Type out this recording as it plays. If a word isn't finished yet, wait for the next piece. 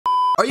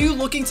Are you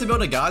looking to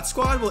build a God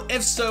Squad? Well,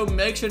 if so,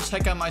 make sure to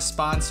check out my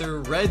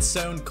sponsor, Red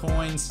Zone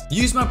Coins.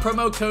 Use my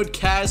promo code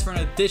CAS for an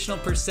additional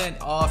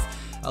 % off.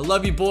 I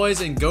love you boys,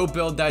 and go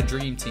build that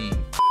dream team.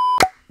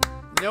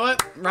 You know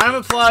what? Round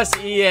of applause to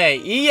EA.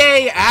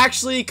 EA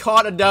actually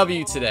caught a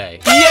W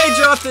today. EA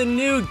dropped a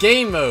new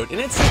game mode,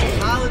 and it's a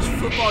college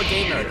football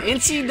game mode.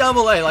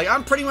 NCAA. Like,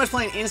 I'm pretty much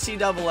playing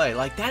NCAA.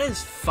 Like, that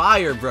is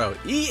fire, bro.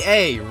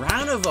 EA,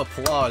 round of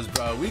applause,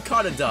 bro. We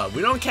caught a dub.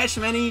 We don't catch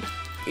many.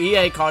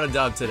 EA caught a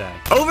dub today.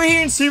 Over here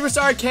in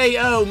Superstar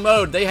KO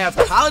mode, they have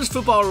college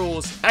football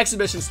rules,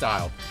 exhibition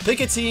style.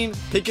 Pick a team,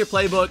 pick your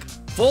playbook,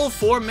 full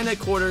 4-minute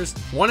quarters,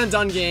 one and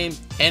done game,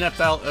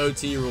 NFL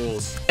OT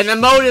rules. And the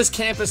mode is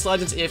Campus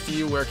Legends if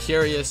you were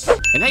curious.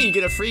 And hey, you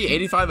get a free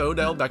 85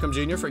 Odell Beckham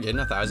Jr. for getting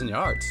 1,000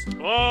 yards.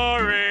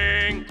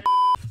 Boring.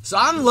 So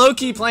I'm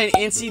low-key playing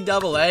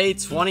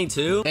NCAA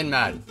 22 in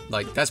Madden.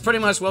 Like, that's pretty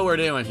much what we're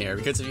doing here.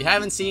 Because if you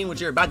haven't seen what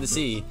you're about to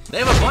see, they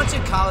have a bunch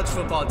of college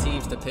football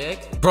teams to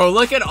pick. Bro,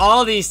 look at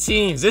all these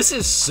teams. This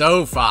is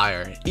so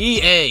fire.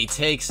 EA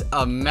takes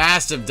a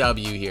massive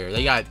W here.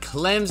 They got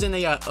Clemson,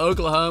 they got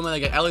Oklahoma, they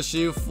got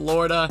LSU,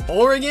 Florida,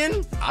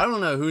 Oregon. I don't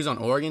know who's on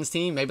Oregon's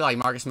team. Maybe like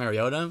Marcus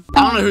Mariota.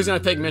 I don't know who's going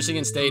to pick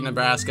Michigan State,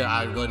 Nebraska.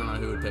 I really don't know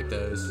who would pick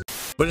those.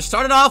 But to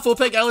start it off, we'll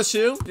pick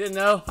LSU. Didn't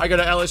know. I go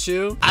to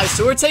LSU.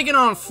 So we're taking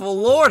on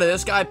Florida.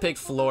 This guy picked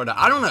Florida.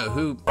 I don't know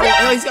who.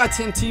 Oh, he's got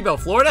Tim Tebow.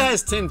 Florida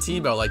has Tim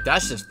Tebow. Like,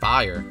 that's just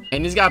fire.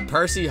 And he's got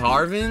Percy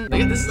Harvin.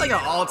 Like, this is like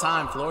an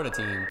all-time Florida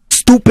team.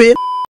 Stupid.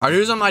 All right,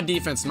 who's on my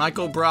defense?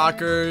 Michael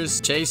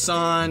Brockers,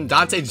 Chason,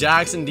 Dante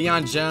Jackson,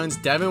 Deion Jones,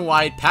 Devin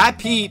White, Pat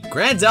Pete,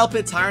 Grant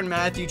Delpit, Tyrann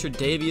Mathieu,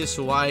 Tre'Davious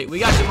White. We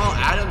got Jamal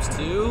Adams,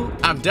 too.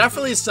 I'm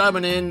definitely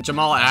subbing in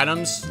Jamal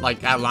Adams,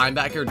 like, at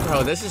linebacker.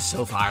 Bro, this is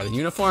so fire. The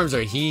uniforms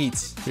are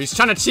heat. He's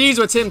trying to cheese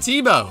with Tim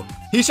Tebow.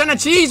 He's trying to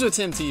cheese with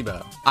Tim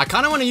Tebow. I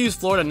kind of want to use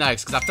Florida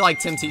next because I feel like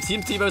Tim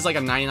Tebow is like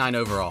a 99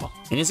 overall.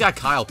 And he's got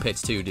Kyle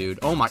Pitts, too, dude.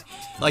 Oh, my.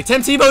 Like,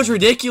 Tim Tebow's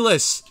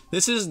ridiculous.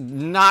 This is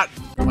not...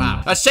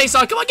 Wow. Let's chase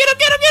on. Come on, get him,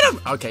 get him, get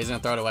him. Okay, he's going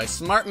to throw it away.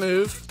 Smart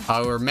move.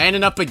 Oh, we're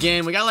manning up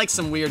again. We got, like,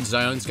 some weird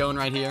zones going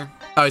right here.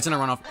 Oh, he's going to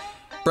run off.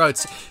 Bro,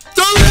 it's...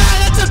 Throw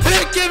that! That's a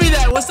pick! Give me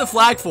that! What's the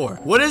flag for?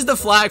 What is the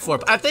flag for?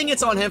 I think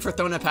it's on him for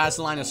throwing it past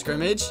the line of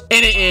scrimmage.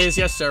 And it is.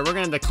 Yes, sir. We're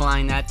going to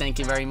decline that. Thank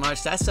you very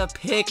much. That's a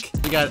pick.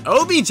 We got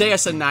OBJ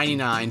at a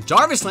 99.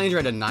 Jarvis Landry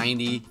at a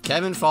 90.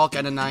 Kevin Falk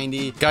at a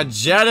 90. Got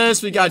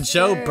Jettis. We got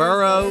Joe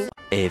Burrow.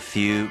 A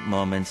few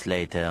moments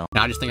later.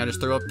 Now I just think I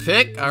just threw a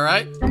pick. All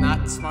right.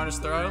 Not the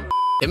smartest throw.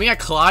 Then we got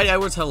Clyde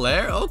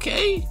Edwards-Helaire.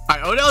 Okay. All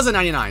right. Odell's a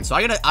 99. So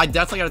I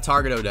definitely got to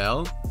target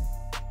Odell.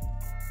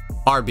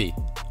 RB.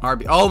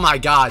 Oh my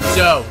God,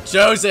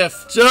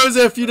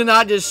 Joseph, you did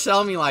not just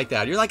sell me like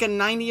that. You're like a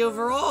 90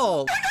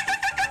 overall. All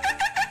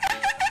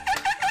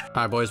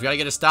right, boys, we gotta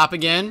get a stop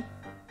again.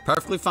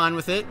 Perfectly fine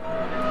with it.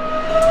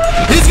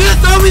 He's gonna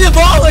throw me the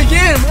ball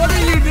again. What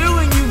are you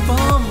doing, you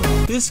bum?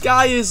 This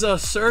guy is a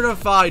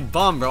certified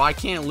bum, bro. I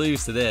can't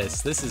lose to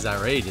this. This is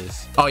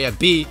outrageous. Oh yeah,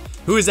 B.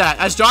 Who is that?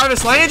 That's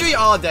Jarvis Landry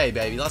all day,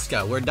 baby. Let's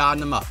go. We're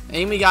dotting him up.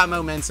 And we got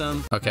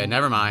momentum. Okay,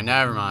 never mind.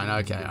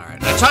 Okay, all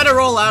right. I tried to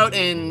roll out,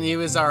 and he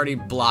was already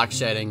block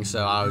shedding,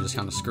 so I was just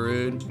kind of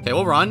screwed. Okay,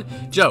 we'll run.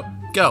 Joe,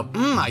 go.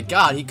 My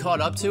God, he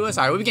caught up to us.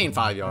 All right, we gained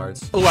 5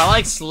 yards. Oh, I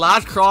like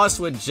slot cross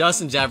with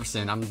Justin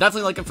Jefferson. I'm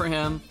definitely looking for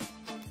him.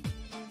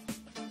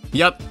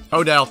 Yep,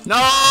 Odell. No!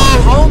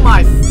 Oh,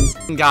 my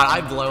God,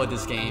 I blow at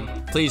this game.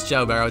 Please,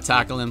 Joe Burrow,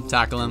 tackle him,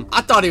 tackle him. I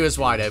thought he was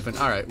wide open.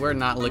 All right, we're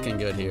not looking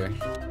good here.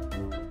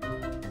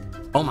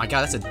 Oh my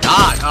God, that's a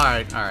dot. All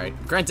right.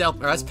 Grant Delpit,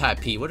 that's Pat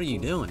Pete. What are you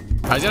doing?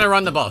 He's gonna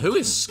run the ball. Who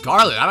is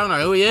Scarlett? I don't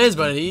know who he is,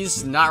 but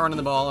he's not running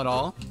the ball at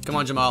all. Come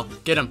on, Jamal.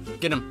 Get him.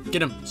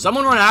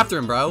 Someone run after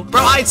him, bro.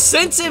 Bro, I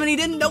sent him and he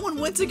didn't. No one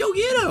went to go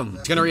get him.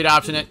 He's gonna read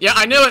option it. Yeah,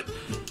 I knew it.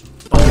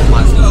 Oh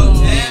my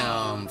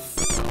God.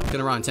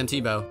 Gonna run, Tim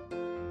Tebow.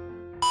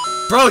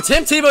 Bro,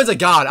 Tim Tebow's a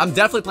god. I'm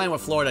definitely playing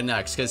with Florida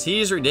next because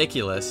he's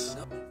ridiculous.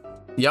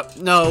 Yep,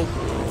 no.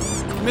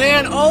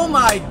 Man, oh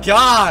my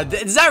God.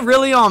 Is that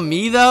really on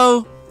me,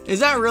 though?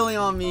 Is that really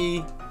on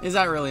me?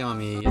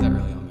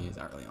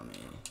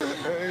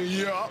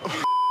 Yeah.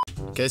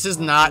 Okay, this is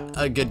not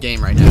a good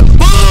game right now.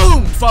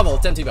 Boom! Fumble.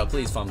 Tim Tebow,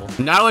 please fumble.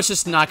 Now it's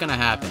just not gonna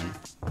happen.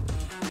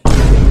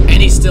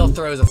 And he still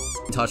throws a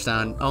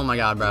touchdown. Oh my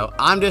God, bro.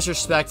 I'm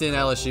disrespecting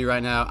LSU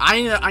right now.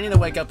 I need to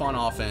wake up on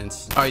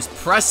offense. All right, he's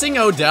pressing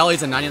Odell.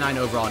 He's a 99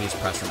 overall, and he's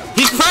pressing him.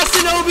 He's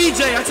pressing OBJ.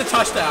 That's a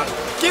touchdown.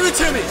 Give it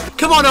to me.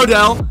 Come on,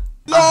 Odell.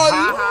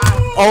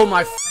 Oh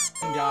my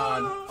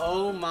God.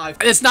 Oh my.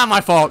 It's not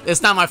my fault.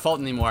 It's not my fault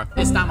anymore.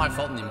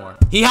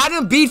 He had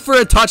him beat for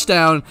a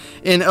touchdown.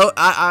 And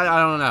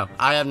I don't know.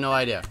 I have no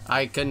idea.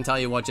 I couldn't tell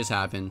you what just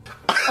happened.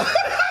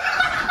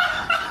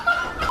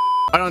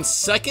 On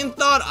second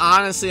thought,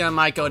 honestly, I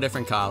might go a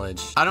different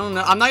college. I don't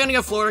know. I'm not gonna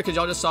go Florida because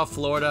y'all just saw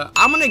Florida.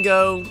 I'm gonna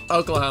go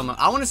Oklahoma.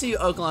 I want to see who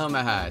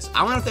Oklahoma has.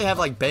 I wonder if they have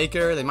like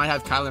Baker. They might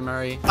have Kyler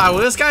Murray. All right, well,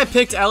 this guy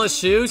picked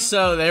LSU,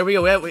 so there we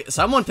go.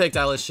 Someone picked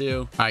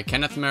LSU. All right,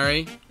 Kenneth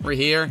Murray. We're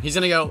here. He's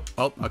gonna go.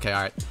 Oh, okay,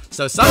 all right.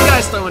 So some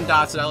guy's throwing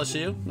dots at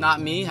LSU.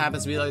 Not me.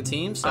 Happens to be the other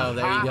team. So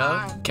there you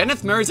go.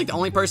 Kenneth Murray's like the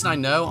only person I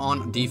know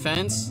on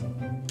defense.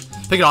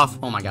 Pick it off.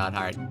 Oh my God.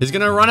 All right. He's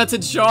going to run it to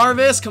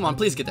Jarvis. Come on,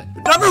 please get that.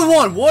 Number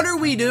one. What are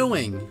we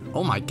doing?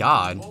 Oh my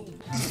God.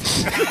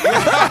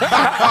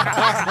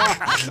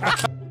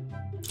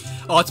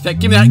 Oh, it's pick.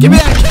 Give me that. Give me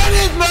that.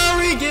 Kenneth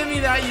Murray. Give me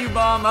that, you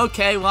bum.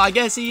 Okay. Well, I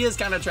guess he is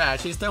kind of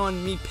trash. He's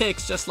throwing me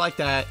picks just like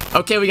that.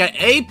 Okay. We got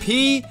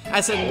AP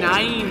as a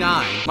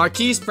 99.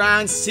 Marquise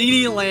Brown,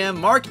 CeeDee Lamb,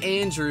 Mark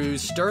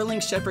Andrews, Sterling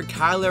Shepard,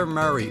 Kyler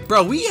Murray.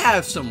 Bro, we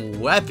have some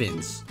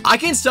weapons. I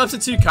can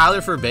substitute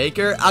Kyler for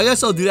Baker. I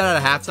guess I'll do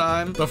that at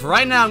halftime. But for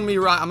right now, I'm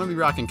gonna be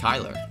rocking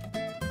Kyler.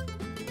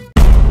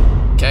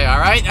 Okay, all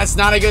right. That's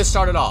not a good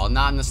start at all.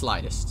 Not in the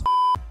slightest.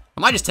 I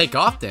might just take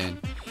off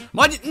then.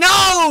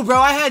 No, bro.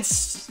 I had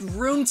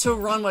room to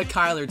run with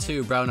Kyler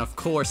too, bro. And of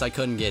course, I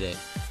couldn't get it.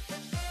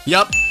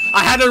 Yup.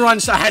 I had to run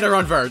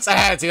verts. I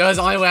had to. That was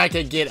the only way I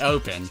could get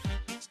open.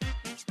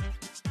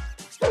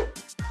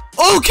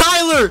 Oh,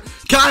 Kyler!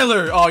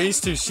 Kyler! Oh, he's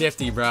too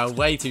shifty, bro.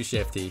 Way too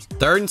shifty.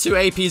 3rd and 2,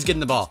 AP's getting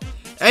the ball.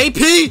 AP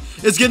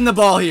is getting the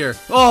ball here.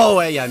 Oh,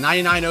 yeah,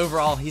 99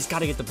 overall. He's got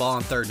to get the ball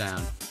on 3rd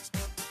down.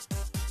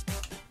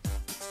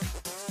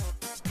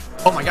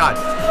 Oh, my God.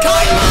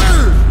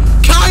 Kyler!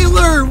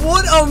 Kyler!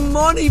 What a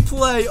money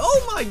play.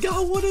 Oh, my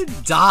God, what a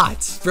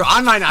dot. Bro, I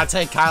might not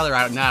take Kyler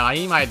out now.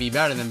 He might be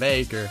better than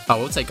Baker. Oh,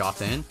 we'll take off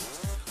then.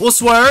 We'll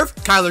swerve.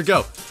 Kyler,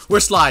 go. We're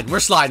sliding. We're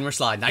sliding. We're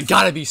sliding. I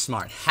gotta be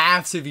smart.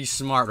 Have to be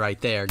smart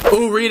right there.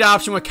 Ooh, read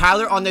option with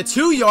Kyler on the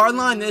 2-yard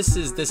line. This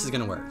is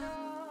gonna work.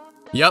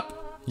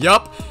 Yup.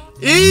 Yup.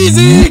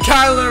 Easy,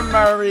 Kyler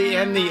Murray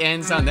in the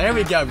end zone. There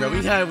we go, bro.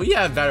 We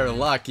have better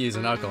luck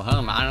using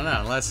Oklahoma. I don't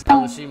know. Unless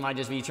LSU might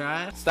just be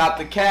trying. Stop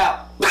the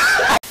cap.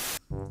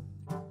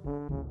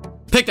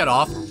 Pick that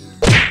off.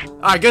 All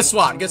right, good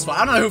swat. Good swat.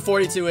 I don't know who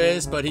 42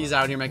 is, but he's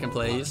out here making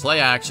plays. Play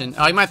action.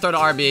 Oh, he might throw to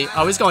RB.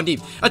 Oh, he's going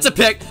deep. That's a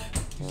pick.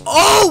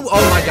 Oh!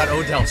 Oh my God,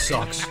 Odell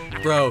sucks.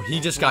 Bro, he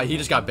just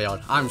got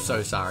bailed. I'm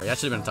so sorry. That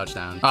should have been a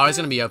touchdown. Oh, he's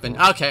gonna be open.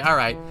 Okay, all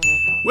right.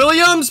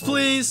 Williams,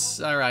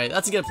 please. All right,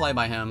 that's a good play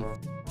by him.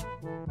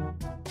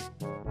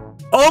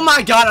 Oh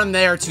my God, I'm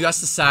there too. That's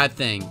the sad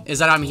thing, is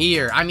that I'm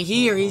here. I'm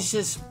here. He's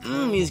just,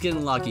 he's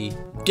getting lucky.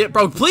 Get,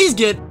 bro, please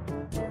get,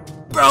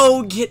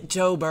 bro, get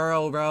Joe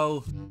Burrow,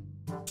 bro.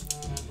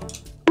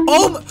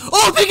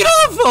 Oh, pick it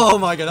off! Oh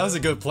my God, that was a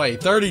good play.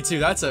 32,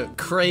 that's a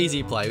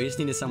crazy play. We just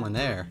needed someone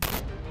there.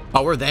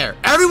 Oh, we're there.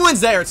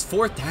 Everyone's there. It's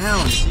 4th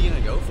down. Is he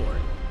gonna go for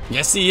it?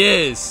 Yes, he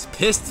is.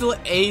 Pistol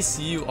ace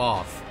you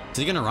off. Is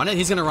he gonna run it?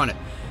 He's gonna run it.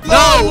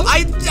 No,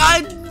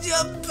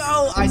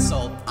 I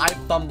sold. I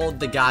fumbled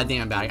the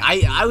goddamn bag.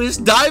 I was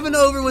diving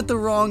over with the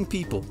wrong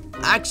people.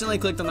 Accidentally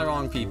clicked on the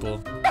wrong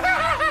people.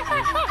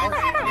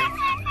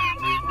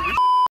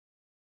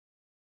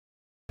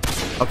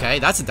 Okay,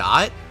 that's a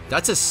dot.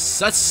 That's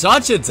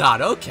such a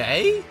dot.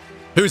 Okay.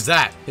 Who's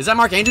that? Is that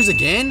Mark Andrews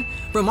again?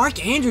 Bro,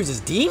 Mark Andrews is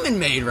demon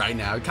made right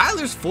now.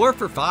 Kyler's 4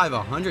 for 5,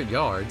 100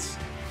 yards.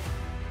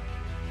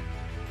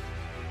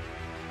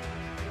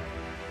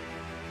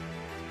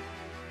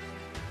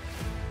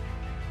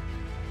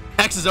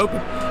 X is open.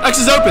 X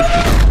is open.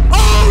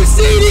 Oh,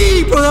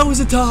 CeeDee! Bro, that was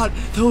a dot.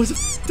 That was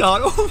a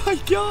dot. Oh my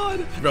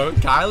God. Bro,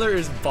 Kyler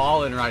is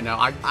balling right now.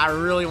 I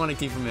really want to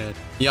keep him in.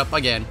 Yep,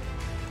 again.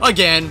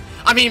 Again.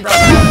 I mean, bro,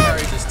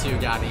 Kyler is just too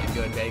goddamn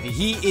good, baby.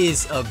 He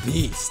is a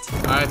beast.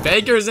 All right,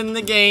 Baker's in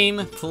the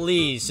game.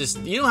 Please,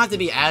 you don't have to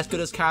be as good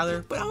as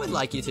Kyler, but I would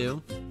like you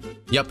to.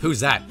 Yep,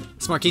 who's that?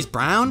 It's Marquise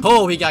Brown?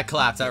 Oh, he got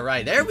collapsed. All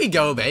right, there we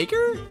go,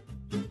 Baker.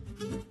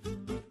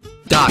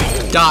 Dot.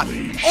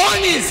 On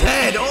his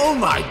head. Oh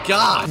my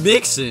God.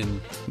 Mixon.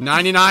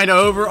 99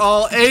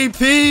 overall AP.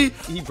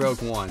 He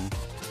broke one.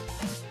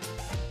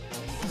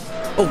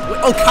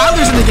 Oh,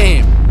 Kyler's in the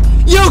game.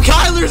 Yo,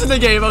 Kyler's in the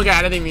game. Okay,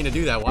 I didn't mean to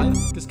do that. Why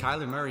is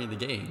Kyler Murray in the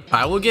game? All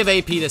right, we'll give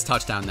AP this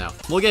touchdown, though.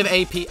 We'll give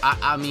AP,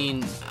 I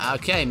mean,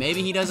 okay,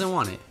 maybe he doesn't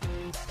want it.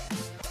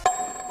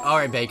 All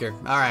right, Baker.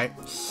 All right.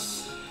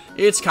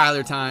 It's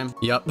Kyler time.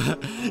 Yup.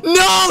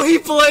 No, he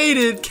played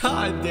it.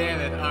 God damn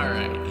it. All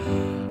right.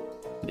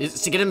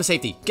 To get him a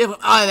safety. Give him,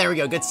 oh, there we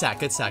go. Good sack,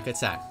 good sack, good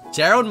sack.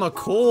 Gerald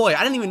McCoy.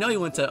 I didn't even know he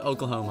went to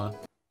Oklahoma.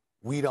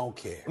 We don't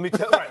care. Let me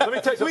tell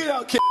you. We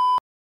don't care.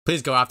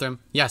 Please go after him.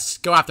 Yes,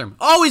 go after him.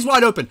 Oh, he's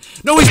wide open.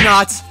 No, he's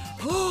not.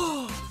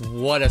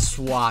 What a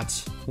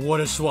swat. What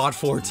a swat,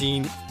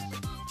 14.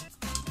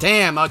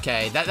 Damn,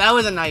 okay. That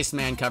was a nice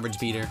man coverage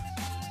beater.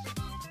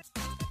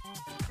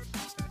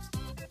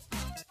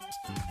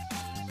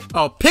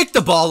 Oh, pick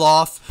the ball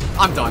off.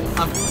 I'm done.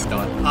 I'm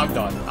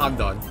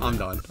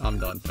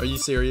done. Are you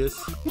serious?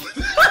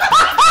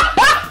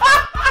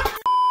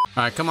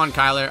 Alright, come on,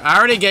 Kyler. I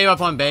already gave up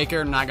on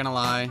Baker, I'm not gonna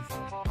lie.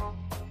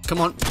 Come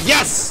on.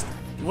 Yes!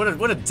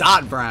 What a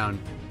dot, Brown.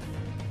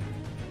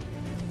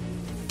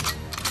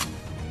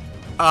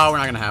 Oh, we're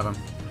not gonna have him.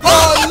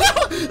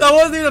 Oh, no! That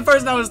wasn't even the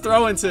person I was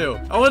throwing to.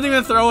 I wasn't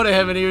even throwing at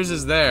him and he was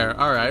just there.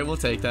 All right, we'll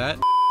take that.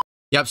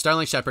 Yep,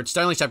 Sterling Shepard.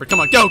 Sterling Shepard. Come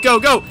on, go, go,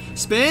 go.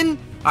 Spin.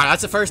 All right,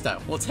 that's the first though.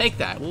 We'll take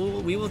that.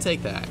 We will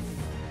take that.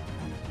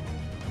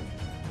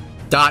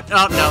 Dot.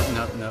 Oh,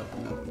 no.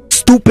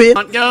 Stupid.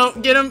 Come on, go,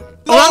 get him.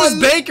 Oh, that was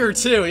Baker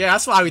too. Yeah,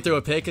 that's why we threw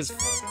a pick, because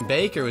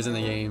Baker was in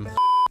the game.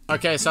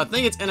 Okay, so I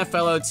think it's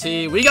NFL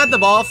OT. We got the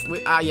ball.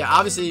 Yeah,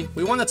 obviously,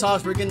 we won the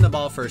toss. We're getting the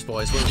ball first,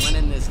 boys. We're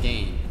winning this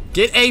game.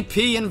 Get AP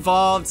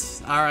involved.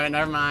 All right,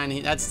 never mind.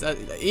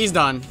 He's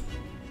done.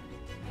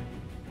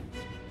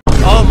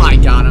 Oh my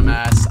god, I'm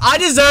ass. I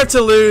deserve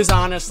to lose,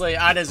 honestly.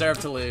 I deserve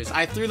to lose.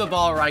 I threw the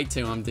ball right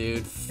to him,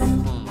 dude.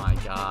 Oh my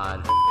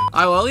god.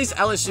 Alright, well, at least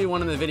LSU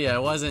won in the video.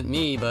 It wasn't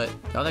me, but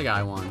the other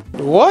guy won.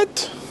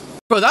 What?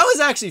 Bro, that was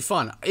actually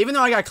fun. Even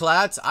though I got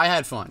clapped, I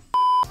had fun.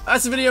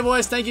 That's the video,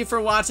 boys. Thank you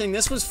for watching.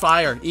 This was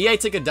fire. EA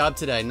took a dub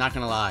today, not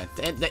gonna lie.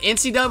 The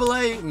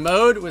NCAA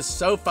mode was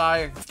so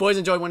fire. If boys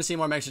enjoyed, want to see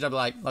more, make sure to drop a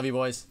like. Love you,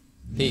 boys.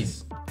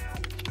 Peace.